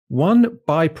One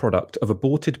byproduct of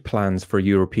aborted plans for a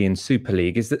European Super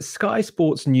League is that Sky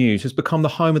Sports News has become the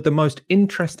home of the most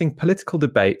interesting political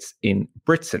debates in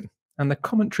Britain. And the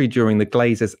commentary during the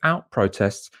Glazers Out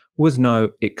protests was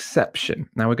no exception.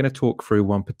 Now we're going to talk through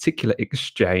one particular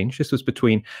exchange. This was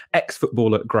between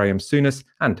ex-footballer Graeme Souness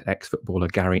and ex-footballer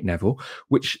Neville,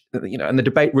 which, and the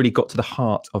debate really got to the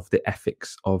heart of the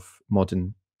ethics of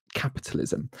modern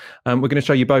capitalism. We're going to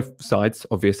show you both sides,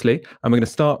 obviously, and we're going to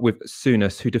start with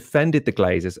Souness, who defended the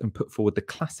Glazers and put forward the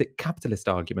classic capitalist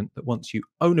argument that once you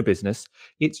own a business,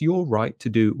 it's your right to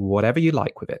do whatever you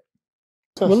like with it.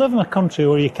 We live in a country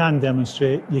where you can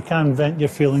demonstrate, you can vent your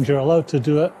feelings, you're allowed to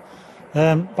do it,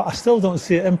 but I still don't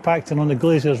see it impacting on the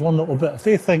Glazers one little bit. If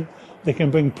they think they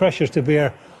can bring pressures to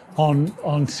bear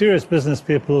on serious business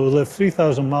people who live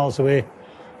 3,000 miles away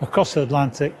across the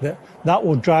Atlantic, that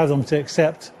will drive them to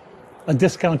accept a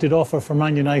discounted offer for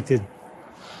Man United.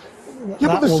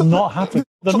 That will not happen.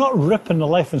 They're not ripping the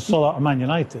life and soul out of Man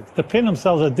United. They're paying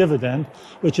themselves a dividend,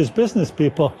 which is business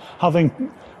people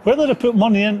whether they put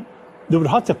money in, they would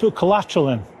have to put collateral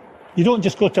in. You don't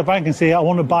just go to a bank and say, I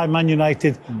want to buy Man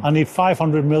United, I need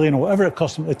 500 million or whatever it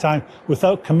cost them at the time,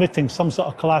 without committing some sort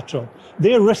of collateral.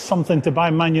 They risk something to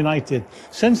buy Man United.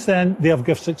 Since then, they have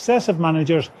given successive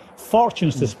managers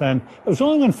fortunes to spend. It was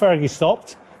only when Fergie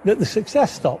stopped that the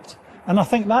success stopped. And I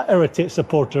think that irritates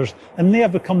supporters, and they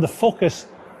have become the focus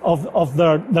of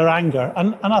their anger.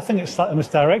 And I think it's slightly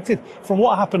misdirected. From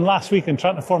what happened last week in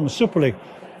trying to form a Super League,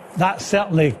 that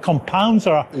certainly compounds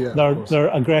their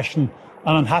aggression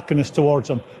and unhappiness towards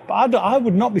them. But I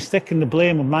would not be sticking the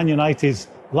blame of Man United's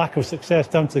lack of success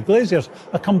down to the Glazers.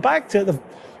 I come back to it.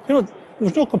 There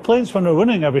was no complaints when they were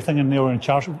winning everything and they were in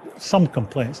charge. Some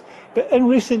complaints. But in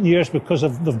recent years, because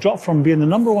they've dropped from being the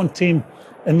number one team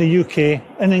in the UK,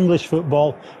 in English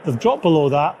football, they've dropped below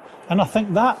that. And I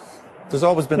think there's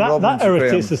always been that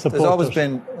irritates the supporters. There's always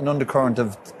been an undercurrent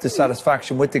of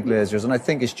dissatisfaction with the Glazers, and I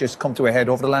think it's just come to a head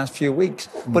over the last few weeks.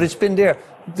 But it's been there.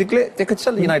 They could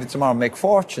sell United tomorrow and make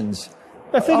fortunes.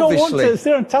 If they don't want to,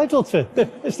 they're entitled to.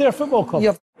 It's their football club.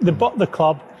 Yeah. They bought the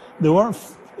club. They weren't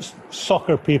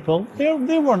soccer people. They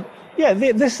weren't. Yeah,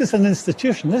 this is an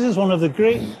institution. This is one of the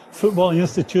great footballing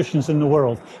institutions in the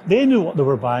world. They knew what they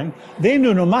were buying. They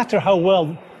knew no matter how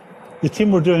well the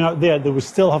team were doing out there, they would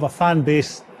still have a fan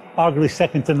base arguably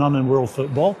second to none in world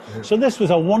football. Yeah. So this was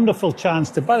a wonderful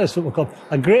chance to buy this football club,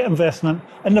 a great investment,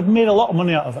 and they've made a lot of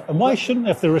money out of it. And why shouldn't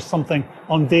if there is something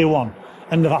on day one?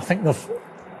 And I think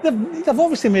they've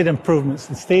obviously made improvements.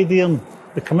 The stadium,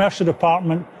 the commercial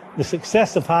department, the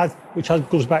success they've had, which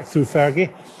goes back through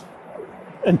Fergie.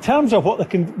 In terms of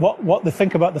what they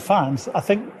think about the fans, I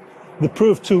think they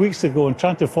proved 2 weeks ago in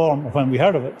trying to form, when we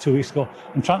heard of it 2 weeks ago,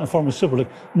 in trying to form a Super League,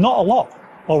 not a lot.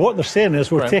 Or what they're saying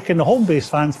is we're taking the home-based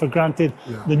fans for granted.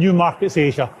 Yeah. The new market's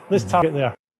Asia. Let's target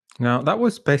there. Now, that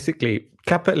was basically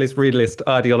capitalist realist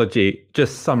ideology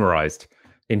just summarized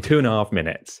in 2.5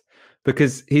 minutes.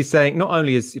 Because he's saying not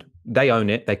only is they own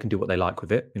it, they can do what they like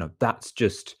with it. That's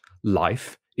just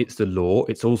life. It's the law.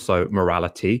 It's also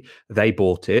morality. They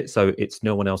bought it, so it's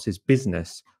no one else's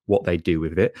business what they do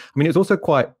with it. I mean, it was also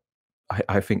quite,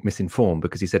 I think, misinformed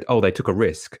because he said, they took a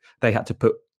risk. They had to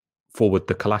put forward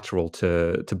the collateral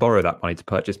to borrow that money to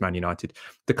purchase Man United.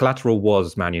 The collateral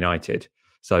was Man United.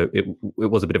 So it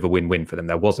was a bit of a win-win for them.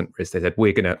 There wasn't risk. They said,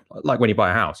 we're going to, like when you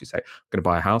buy a house, you say, I'm going to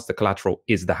buy a house. The collateral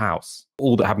is the house.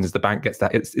 All that happens is the bank gets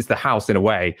that. It's the house in a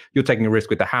way. You're taking a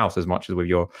risk with the house as much as with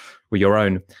your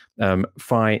own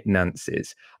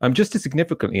finances. Just as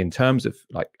significantly in terms of,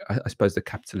 like, I suppose the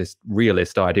capitalist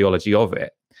realist ideology of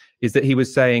it is that he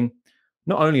was saying,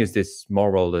 not only is this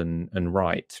moral and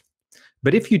right,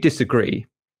 but if you disagree,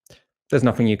 there's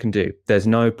nothing you can do. There's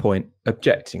no point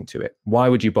objecting to it. Why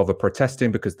would you bother protesting?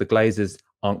 Because the Glazers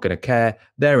aren't going to care.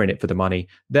 They're in it for the money.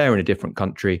 They're in a different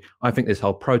country. I think this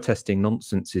whole protesting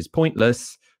nonsense is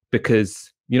pointless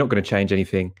because you're not going to change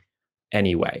anything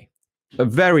anyway. A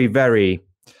very, very,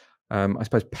 I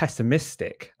suppose,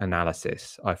 pessimistic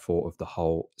analysis, I thought, of the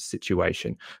whole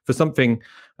situation. For something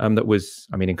that was,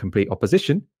 in complete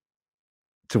opposition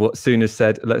to what Souness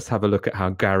said, let's have a look at how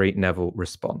Gary Neville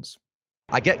responds.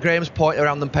 I get Graham's point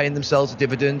around them paying themselves a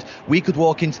dividend. We could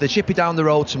walk into the chippy down the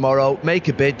road tomorrow, make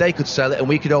a bid, they could sell it and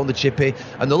we could own the chippy,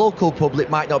 and the local public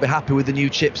might not be happy with the new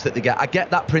chips that they get. I get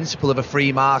that principle of a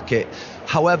free market.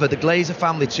 However, the Glazer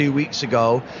family 2 weeks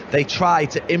ago, they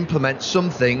tried to implement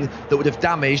something that would have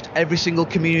damaged every single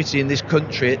community in this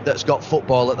country that's got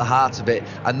football at the heart of it,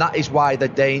 and that is why they're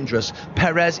dangerous.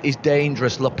 Perez is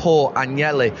dangerous, Laporte,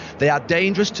 Agnelli, they are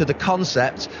dangerous to the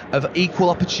concept of equal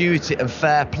opportunity and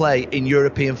fair play in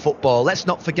European football. Let's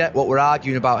not forget what we're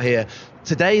arguing about here.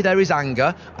 Today there is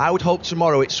anger. I would hope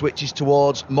tomorrow it switches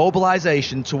towards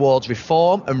mobilisation, towards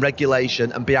reform and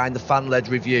regulation and behind the fan-led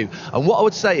review. And what I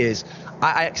would say is,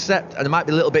 I accept, and I might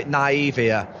be a little bit naive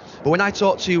here, but when I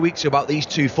talked 2 weeks ago about these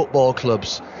two football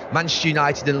clubs, Manchester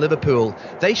United and Liverpool,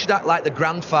 they should act like the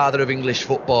grandfather of English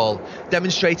football,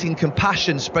 demonstrating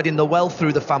compassion, spreading the wealth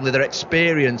through the family, their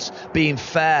experience, being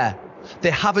fair.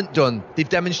 They haven't done. They've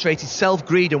demonstrated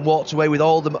self-greed and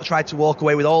tried to walk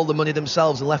away with all the money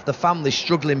themselves and left the family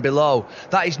struggling below.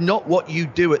 That is not what you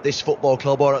do at this football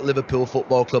club or at Liverpool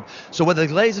Football Club. So whether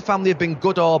the Glazer family have been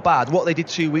good or bad, what they did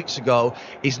 2 weeks ago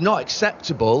is not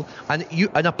acceptable, and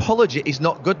an apology is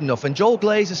not good enough. And Joel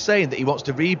Glazer saying that he wants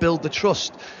to rebuild the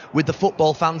trust with the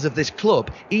football fans of this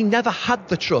club. He never had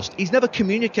the trust. He's never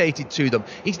communicated to them.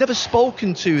 He's never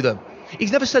spoken to them.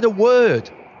 He's never said a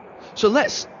word. So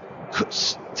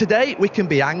today we can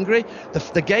be angry.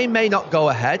 The game may not go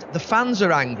ahead. The fans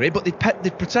are angry, but they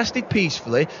protested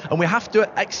peacefully, and we have to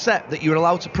accept that you're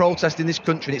allowed to protest in this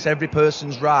country and it's every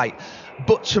person's right.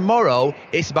 But tomorrow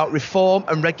it's about reform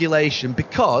and regulation,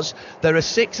 because there are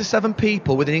 6 or 7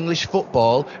 people within English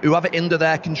football who have it under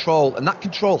their control, and that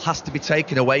control has to be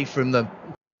taken away from them.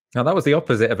 Now, that was the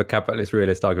opposite of a capitalist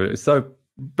realist argument. It was so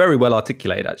very well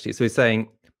articulated, actually. So he's saying,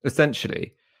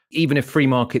 essentially, even if free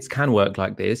markets can work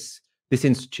like this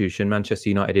institution, Manchester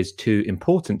United, is too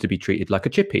important to be treated like a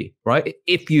chippy, right?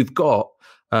 If you've got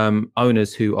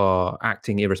owners who are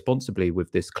acting irresponsibly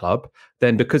with this club,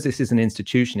 then because this is an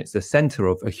institution, it's the center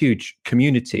of a huge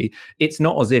community. It's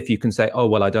not as if you can say, oh,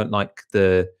 well, I don't like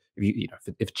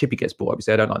if Chippy gets bought up, you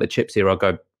say, I don't like the chips here, I'll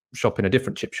go shop in a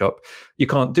different chip shop. You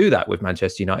can't do that with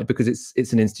Manchester United because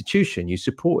it's an institution. You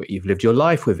support it. You've lived your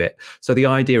life with it. So the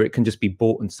idea it can just be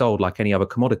bought and sold like any other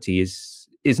commodity is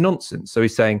nonsense. So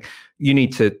he's saying you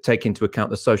need to take into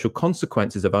account the social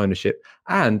consequences of ownership.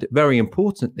 And very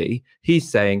importantly, he's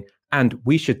saying, and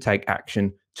we should take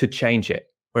action to change it.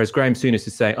 Whereas Graeme Souness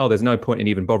is saying, oh, there's no point in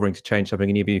even bothering to change something.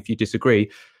 And even if you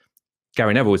disagree,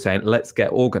 Gary Neville was saying, let's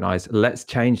get organised, let's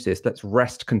change this, let's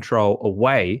wrest control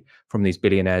away from these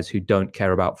billionaires who don't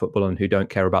care about football and who don't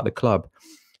care about the club.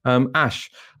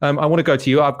 Ash, I want to go to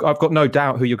you. I've got no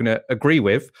doubt who you're going to agree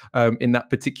with in that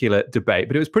particular debate,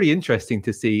 but it was pretty interesting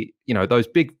to see, those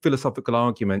big philosophical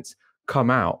arguments come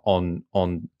out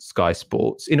on Sky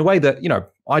Sports in a way that,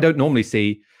 I don't normally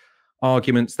see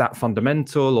arguments that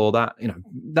fundamental or that,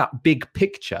 that big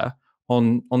picture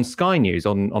on Sky News,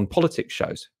 on politics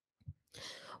shows.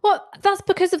 Well, that's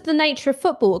because of the nature of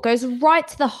football. It goes right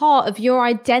to the heart of your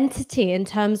identity in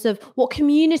terms of what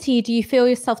community do you feel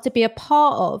yourself to be a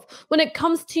part of. When it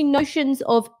comes to notions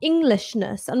of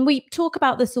Englishness, and we talk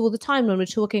about this all the time when we're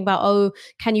talking about, oh,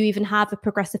 can you even have a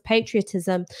progressive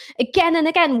patriotism? Again and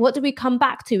again, what do we come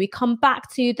back to? We come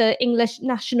back to the English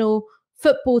national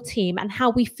football team and how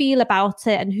we feel about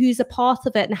it and who's a part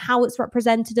of it and how it's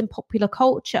represented in popular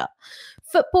culture.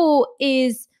 Football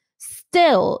is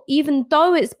still, even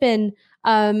though it's been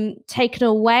taken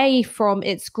away from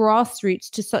its grassroots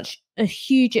to such a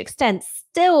huge extent,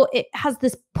 still it has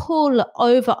this pull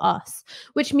over us,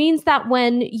 which means that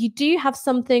when you do have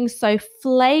something so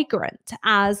flagrant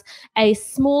as a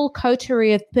small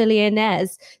coterie of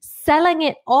billionaires selling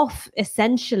it off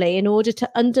essentially in order to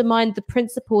undermine the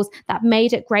principles that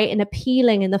made it great and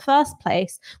appealing in the first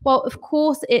place, well, of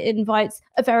course, it invites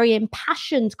a very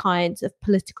impassioned kind of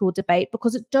political debate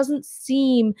because it doesn't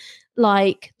seem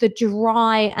like the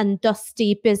dry and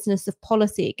dusty business of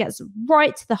policy. It gets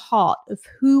right to the heart of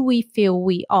who we feel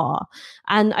we are.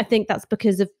 And I think that's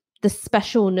because of the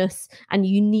specialness and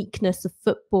uniqueness of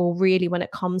football, really, when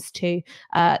it comes to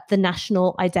the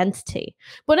national identity.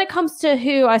 When it comes to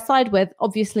who I side with,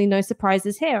 obviously no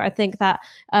surprises here. I think that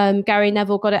Gary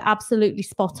Neville got it absolutely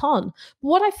spot on.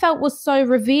 What I felt was so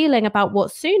revealing about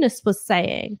what Souness was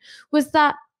saying was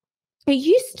that it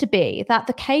used to be that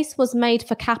the case was made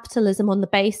for capitalism on the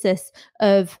basis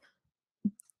of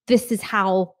this is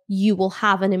how you will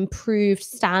have an improved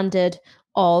standard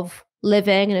of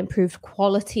living, an improved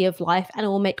quality of life, and it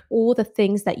will make all the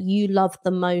things that you love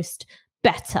the most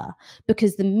better.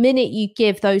 Because the minute you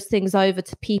give those things over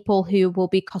to people who will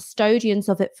be custodians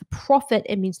of it for profit,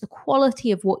 it means the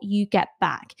quality of what you get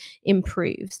back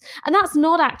improves. And that's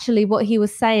not actually what he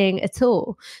was saying at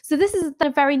all. So this is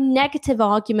a very negative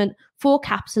argument for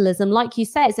capitalism. Like you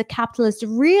say, it's a capitalist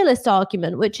realist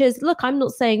argument, which is, look, I'm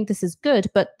not saying this is good,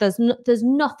 but there's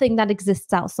nothing that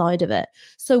exists outside of it.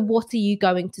 So what are you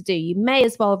going to do? You may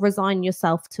as well resign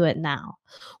yourself to it now.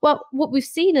 Well, what we've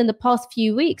seen in the past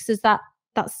few weeks is that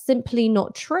That's simply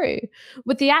not true.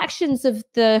 With the actions of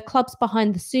the clubs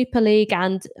behind the Super League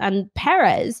and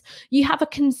Perez, you have a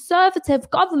conservative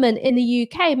government in the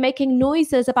UK making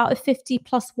noises about a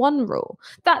 50+1 rule.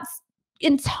 That's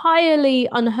entirely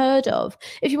unheard of.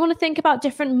 If you want to think about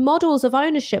different models of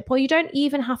ownership, well, you don't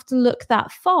even have to look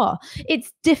that far.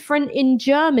 It's different in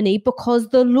Germany because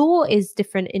the law is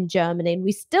different in Germany, and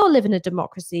we still live in a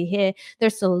democracy here.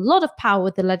 There's still a lot of power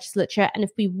with the legislature, and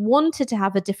if we wanted to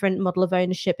have a different model of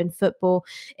ownership in football,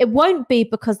 it won't be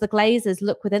because the Glazers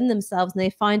look within themselves and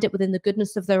they find it within the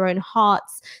goodness of their own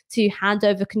hearts to hand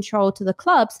over control to the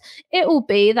clubs. It will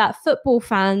be that football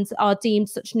fans are deemed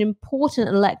such an important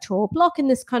electoral bloc in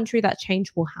this country that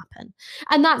change will happen.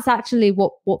 And that's actually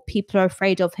what people are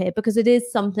afraid of here, because it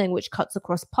is something which cuts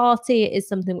across party, it is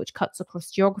something which cuts across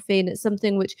geography, and it's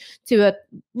something which to a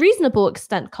reasonable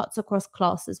extent cuts across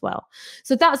class as well.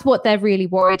 So that's what they're really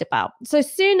worried about. So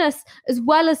Souness, as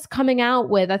well as coming out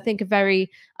with, I think, a very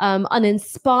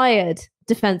uninspired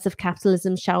defense of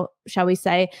capitalism, shall we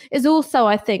say, is also,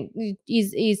 I think,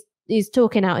 he's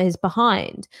talking out his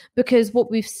behind, because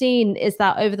what we've seen is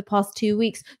that over the past 2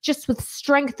 weeks, just with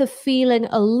strength of feeling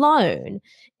alone,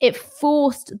 it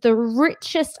forced the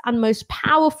richest and most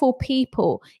powerful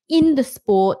people in the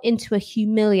sport into a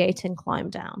humiliating climb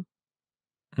down.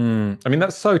 I mean,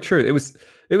 that's so true.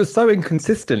 It was so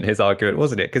inconsistent, his argument,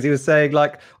 wasn't it? Because he was saying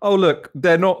like, oh, look,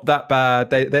 they're not that bad.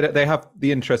 They have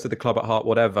the interest of the club at heart,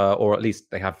 whatever, or at least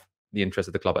they have the interest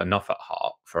of the club enough at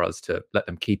heart for us to let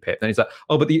them keep it. Then he's like,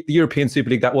 oh, but the European Super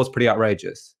League, that was pretty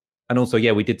outrageous. And also,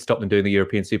 yeah, we did stop them doing the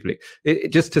European Super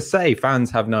League. Just to say fans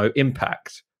have no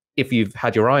impact if you've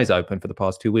had your eyes open for the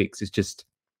past 2 weeks, it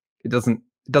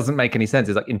doesn't make any sense.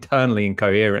 It's like internally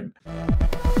incoherent.